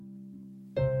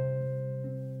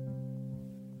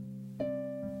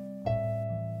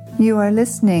You are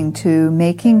listening to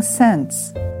Making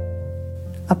Sense,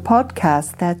 a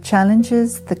podcast that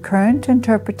challenges the current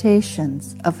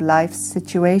interpretations of life's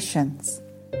situations.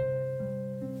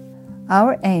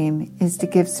 Our aim is to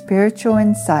give spiritual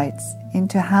insights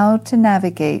into how to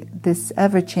navigate this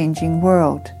ever-changing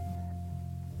world.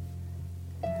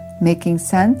 Making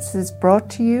Sense is brought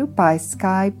to you by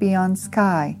Sky Beyond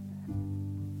Sky,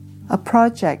 a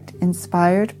project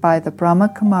inspired by the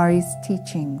Brahma Kumari's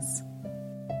teachings.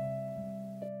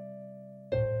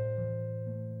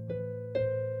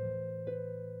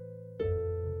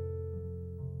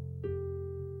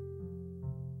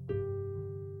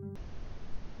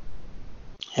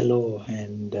 Hello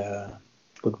and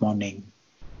good morning.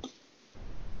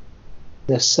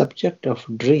 The subject of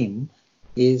dream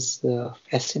is a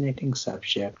fascinating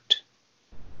subject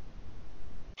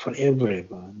for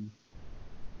everyone.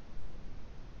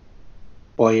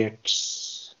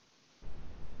 Poets,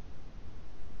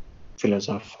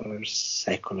 philosophers,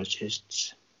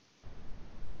 psychologists,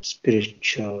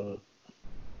 spiritual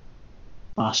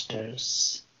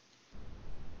masters,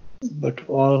 but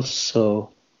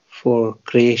also for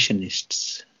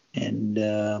creationists. And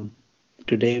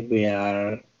today we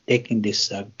are taking this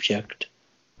subject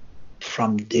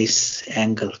from this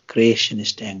angle,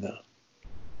 creationist angle.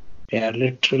 We are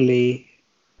literally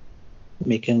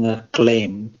making a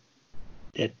claim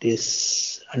that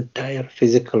this entire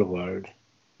physical world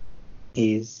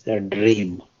is a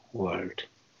dream world.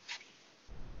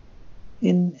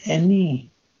 In any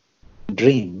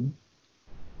dream,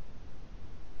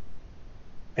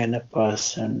 when a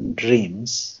person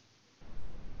dreams,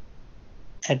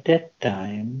 at that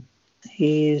time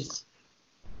he is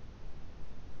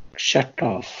shut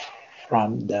off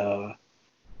from the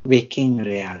waking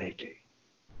reality.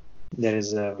 There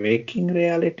is a waking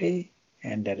reality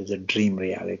and there is a dream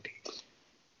reality.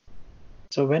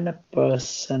 So when a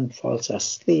person falls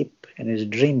asleep and is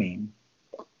dreaming,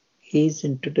 he is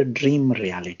into the dream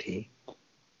reality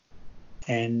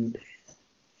and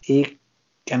he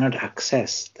cannot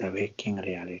access the waking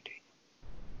reality.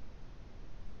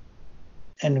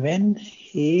 And when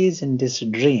he is in this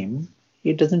dream,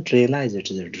 he doesn't realize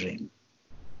it is a dream.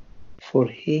 For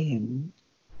him,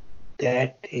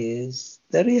 that is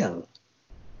the real.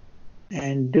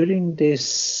 And during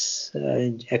this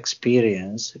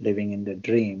experience, living in the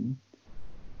dream,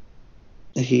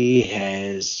 he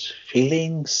has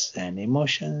feelings and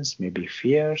emotions, maybe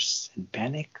fears and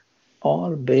panic,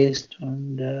 all based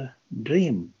on the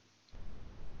dream.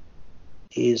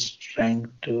 He is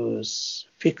trying to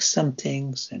fix some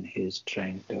things and he is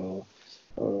trying to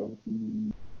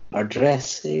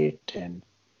address it. And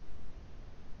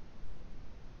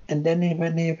then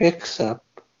when he wakes up,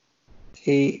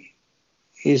 he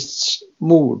is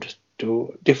moved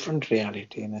to different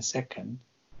reality in a second.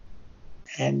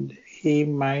 And he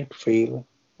might feel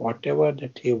whatever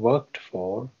that he worked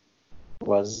for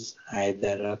was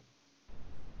either a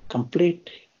complete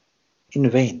in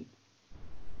vain,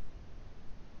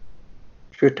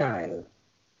 futile,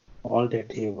 all that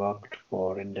he worked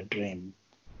for in the dream.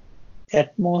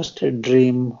 At most a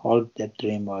dream, all that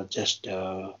dream was just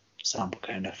some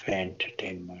kind of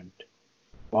entertainment.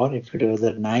 Or if it was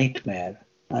a nightmare,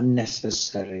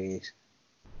 unnecessary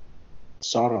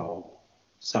sorrow,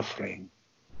 suffering,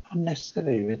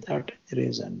 unnecessary without any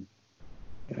reason.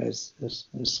 Is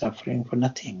suffering for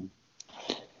nothing.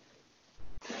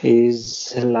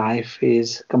 His life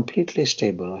is completely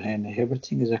stable and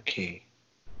everything is okay.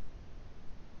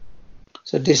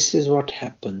 So this is what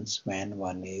happens when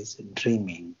one is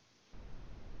dreaming.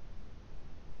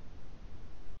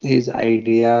 His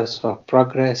ideas of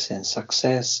progress and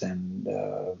success and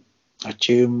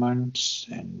achievements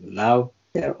and love,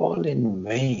 they are all in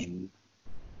vain.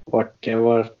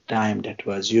 Whatever time that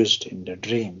was used in the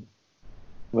dream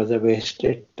was a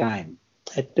wasted time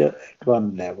at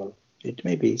one level. It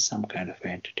may be some kind of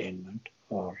entertainment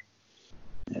or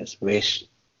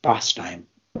pastime,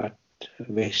 but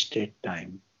wasted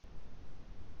time.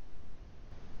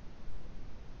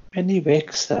 When he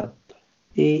wakes up,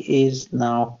 he is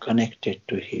now connected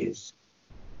to his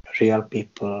real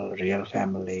people, real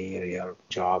family, real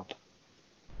job,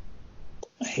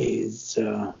 his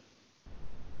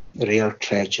real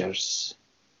treasures,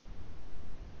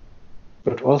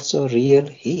 but also real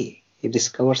he. He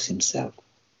discovers himself.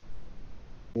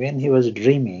 When he was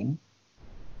dreaming,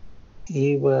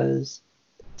 he was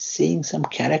seeing some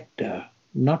character,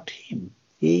 not him.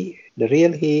 The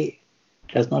real he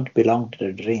does not belong to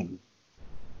the dream.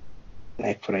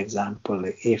 Like for example,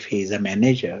 if he is a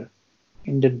manager,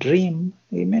 in the dream,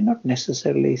 he may not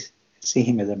necessarily see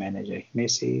him as a manager. He may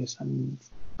see some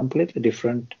completely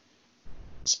different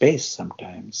space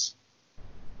sometimes.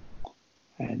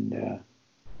 And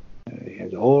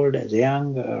as old, as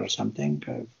young, or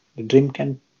something, the dream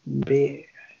can be,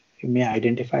 you may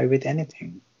identify with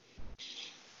anything.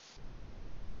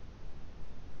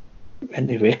 When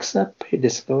he wakes up, he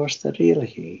discovers the real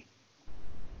he.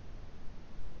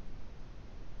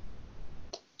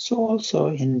 So also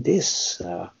in this,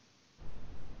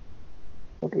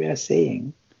 what we are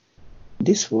saying,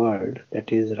 this world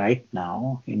that is right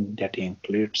now, that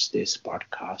includes this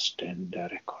podcast and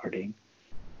recording,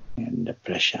 and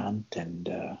Prashant, and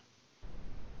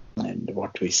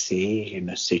what we see in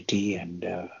a city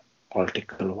and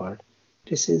political world,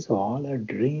 this is all a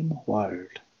dream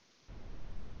world.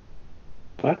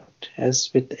 But as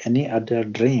with any other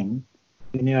dream,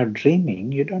 when you are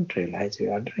dreaming, you don't realize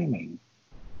you are dreaming.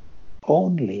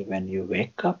 Only when you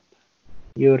wake up,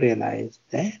 you realize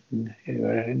then you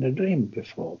were in a dream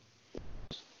before.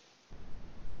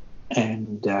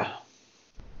 And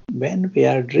when we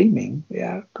are dreaming, we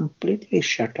are completely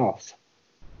shut off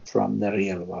from the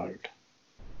real world.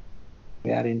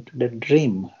 We are into the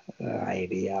dream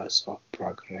ideas of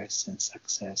progress and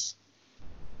success.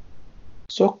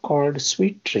 So-called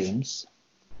sweet dreams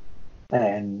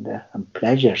and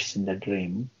pleasures in the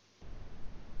dream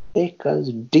take us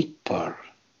deeper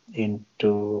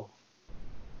into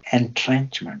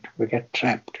entrenchment. We get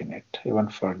trapped in it even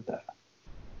further,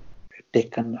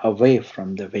 taken away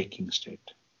from the waking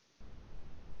state.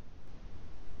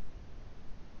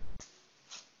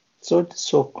 So the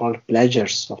so-called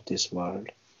pleasures of this world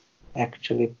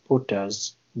actually put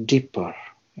us deeper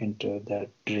into the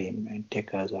dream and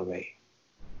take us away.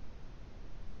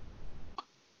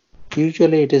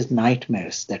 Usually it is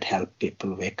nightmares that help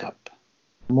people wake up.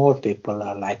 More people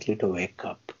are likely to wake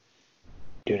up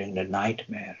during the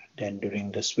nightmare than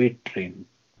during the sweet dream.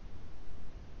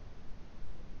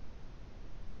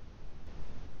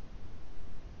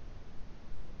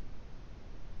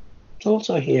 It's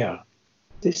also here,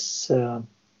 this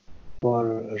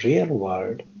for real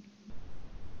world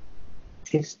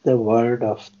is the word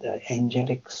of the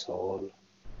angelic soul.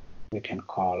 We can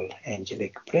call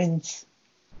angelic prince,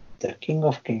 the king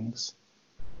of kings,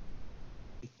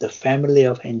 the family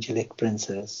of angelic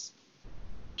princes,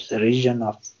 the region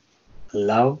of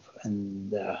love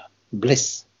and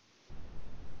bliss.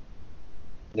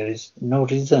 There is no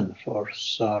reason for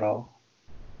sorrow,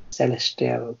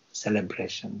 celestial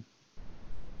celebration.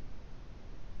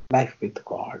 Life with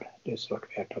God is what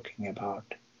we are talking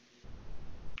about.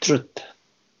 Truth.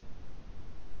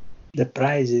 The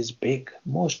prize is big,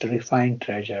 most refined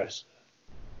treasures,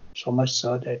 so much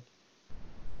so that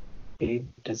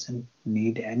it doesn't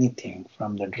need anything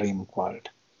from the dream world.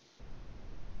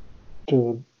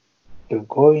 To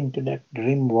go into that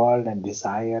dream world and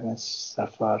desire and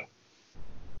suffer,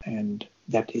 and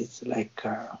that is like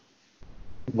a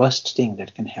worst thing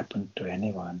that can happen to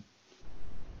anyone.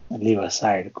 Leave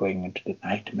aside going into the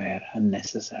nightmare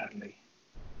unnecessarily.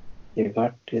 You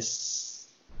got this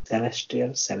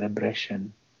celestial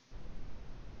celebration,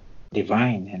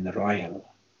 divine and royal,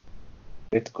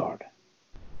 with God.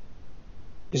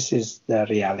 This is the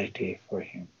reality for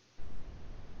him.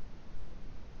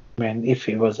 If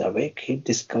he was awake, he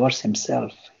discovers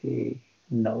himself. He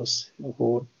knows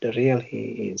who the real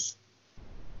he is.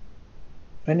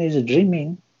 When he's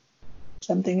dreaming,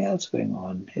 something else going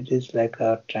on. It is like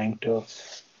trying to,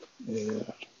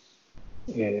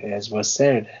 as was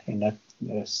said,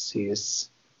 she is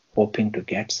hoping to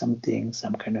get something,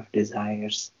 some kind of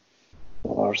desires,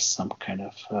 or some kind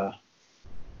of,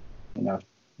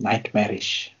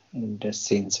 nightmarish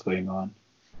scenes going on.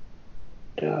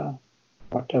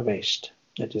 What a waste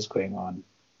that is going on.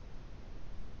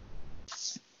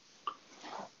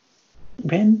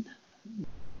 When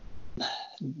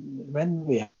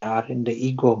we are in the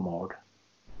ego mode,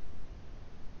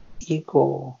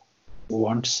 ego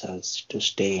wants us to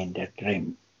stay in that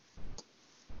dream.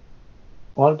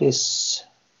 All this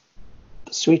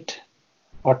sweet,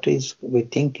 what is we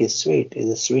think is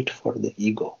sweet for the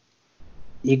ego.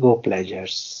 Ego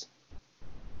pleasures,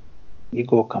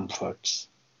 ego comforts.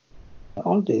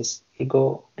 All this,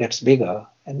 ego gets bigger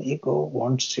and ego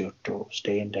wants you to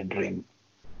stay in the dream.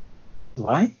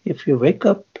 Why? If you wake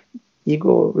up,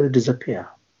 ego will disappear.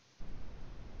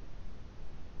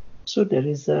 So there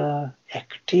is an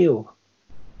active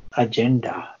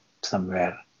agenda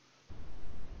somewhere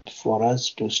for us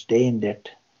to stay in that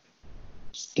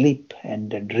sleep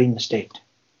and the dream state.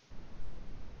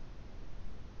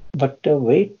 But the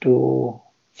way to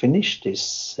finish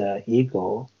this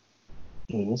ego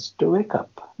is to wake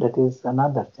up. That is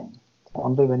another thing.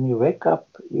 Only when you wake up,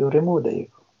 you remove the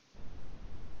ego.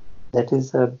 That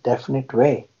is a definite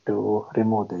way to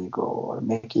remove the ego or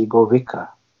make ego weaker.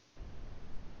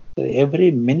 So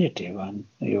every minute even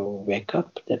you wake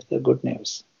up, that's the good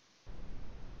news.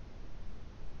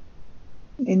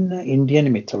 In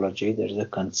Indian mythology, there is a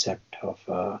concept of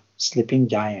a sleeping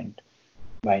giant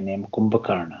by name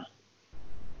Kumbhakarna.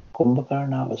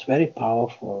 Kumbhakarna was very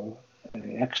powerful,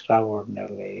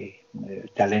 extraordinarily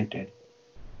talented,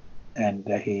 and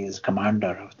he is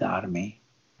commander of the army.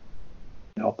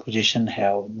 The opposition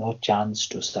have no chance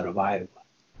to survive.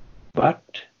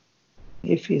 But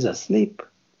if he is asleep,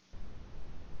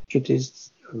 it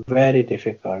is very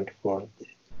difficult for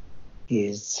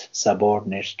his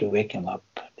subordinates to wake him up.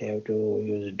 They have to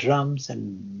use drums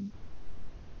and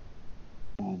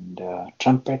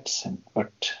trumpets,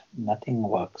 but nothing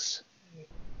works.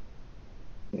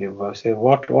 They will say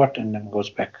what, and then goes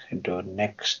back into a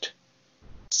next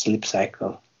sleep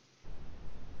cycle.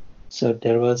 So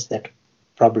there was that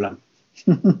problem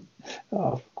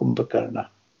of Kumbhakarna.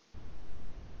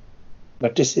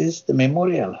 But this is the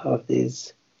memorial of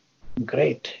these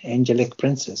great angelic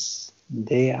princes.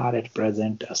 They are at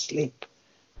present asleep,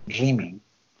 dreaming,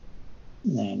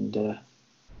 and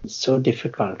it's so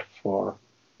difficult for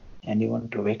anyone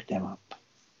to wake them up.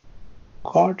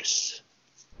 God's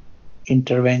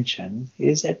intervention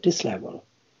is at this level.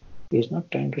 He is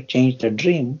not trying to change the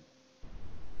dream.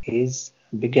 His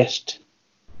biggest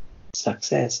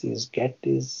success is get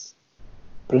these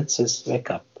princes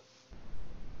wake up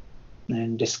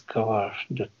and discover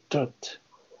the truth.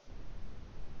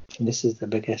 This is the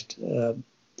biggest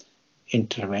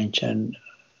intervention.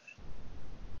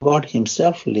 God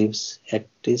himself lives at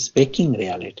this waking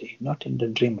reality, not in the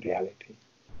dream reality.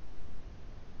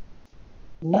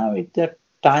 Now in the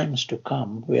times to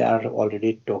come, we are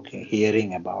already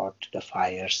hearing about the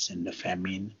fires and the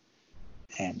famine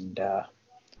and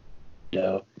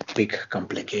the big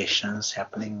complications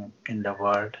happening in the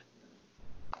world.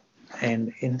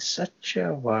 And in such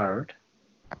a world,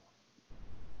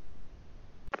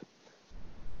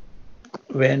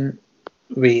 when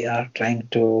we are trying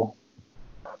to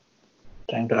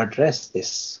address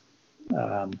this,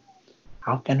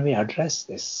 how can we address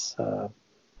this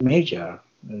major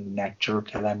natural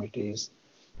calamities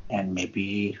and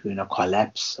maybe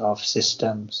collapse of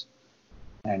systems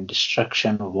and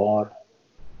destruction, war?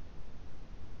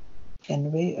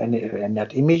 Can we, and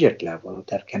at immediate level,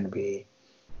 there can be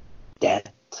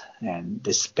death and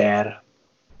despair.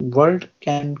 World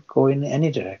can go in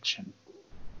any direction.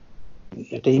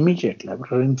 At the immediate level,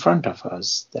 or in front of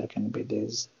us, there can be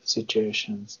these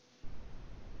situations.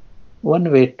 One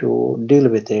way to deal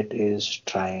with it is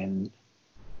try and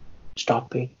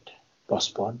stop it,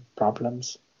 postpone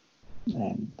problems,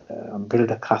 and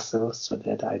build a castle so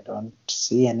that I don't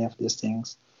see any of these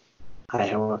things. I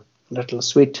have a little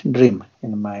sweet dream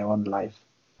in my own life.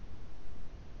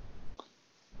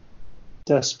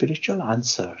 The spiritual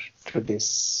answer to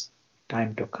this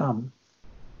time to come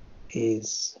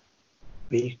is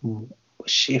we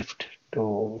shift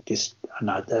to this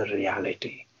another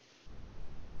reality,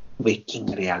 waking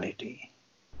reality.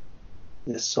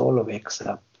 The soul wakes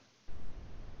up,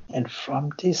 and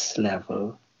from this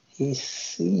level, he's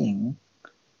seeing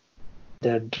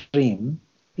the dream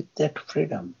with that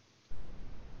freedom.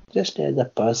 Just as a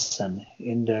person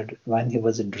when he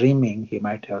was dreaming, he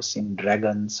might have seen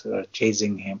dragons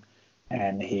chasing him,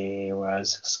 and he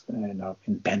was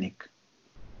in panic.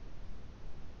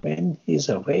 When he's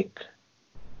awake,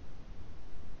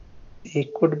 he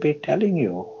could be telling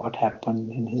you what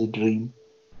happened in his dream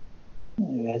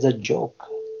as a joke.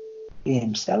 He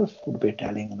himself would be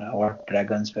telling what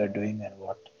dragons were doing and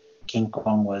what King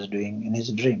Kong was doing in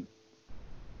his dream.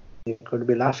 He could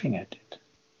be laughing at it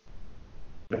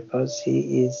because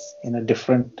he is in a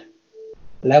different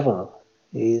level.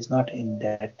 He is not in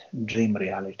that dream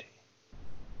reality.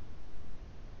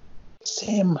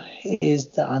 Same is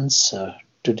the answer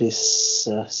to this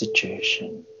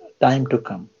situation. Time to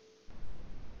come.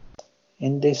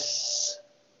 In this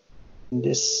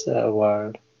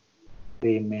world,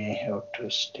 we may have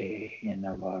to stay in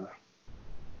our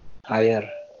higher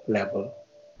level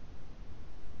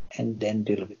and then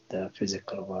deal with the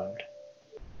physical world,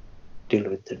 deal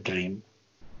with the dream.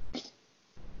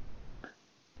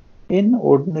 In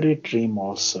ordinary dream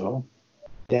also,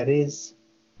 there is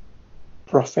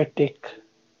prophetic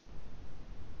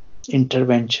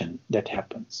intervention that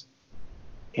happens.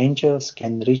 Angels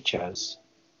can reach us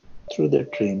through the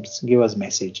dreams, give us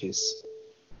messages.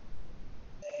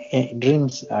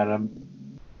 Dreams are a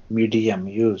medium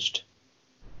used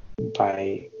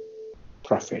by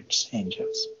prophets,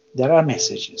 angels. There are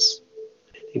messages.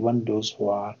 Even those who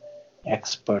are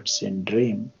experts in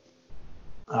dream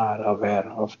are aware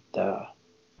of the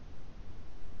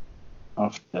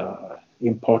of the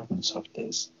importance of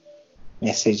these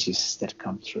messages that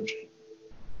come through dream.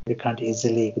 We can't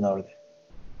easily ignore them.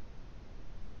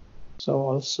 So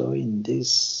also in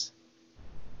this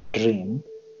dream,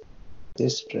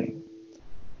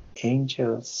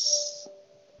 angels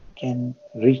can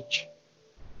reach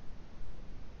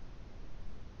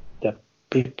the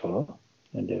people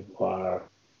and who are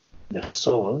the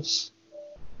souls.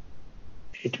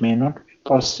 It may not be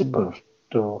possible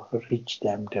to reach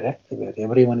them directly, where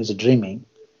everyone is dreaming,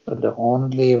 but the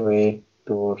only way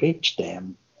to reach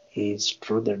them is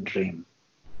through the dream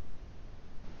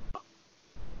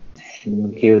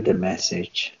and give the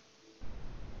message.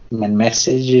 My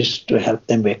message is to help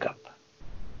them wake up.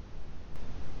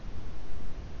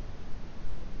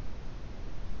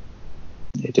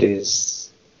 It is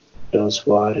those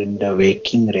who are in the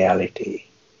waking reality,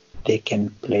 they can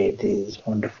play these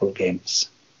wonderful games.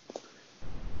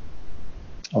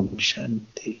 Om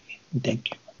Shanti.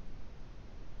 Thank you.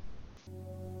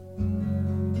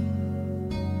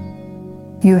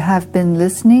 You have been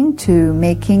listening to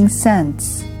Making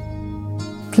Sense.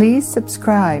 Please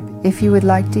subscribe if you would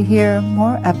like to hear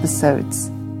more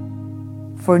episodes.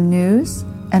 For news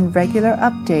and regular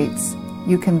updates,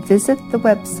 you can visit the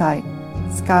website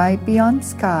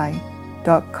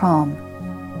skybeyondsky.com.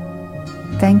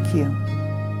 Thank you.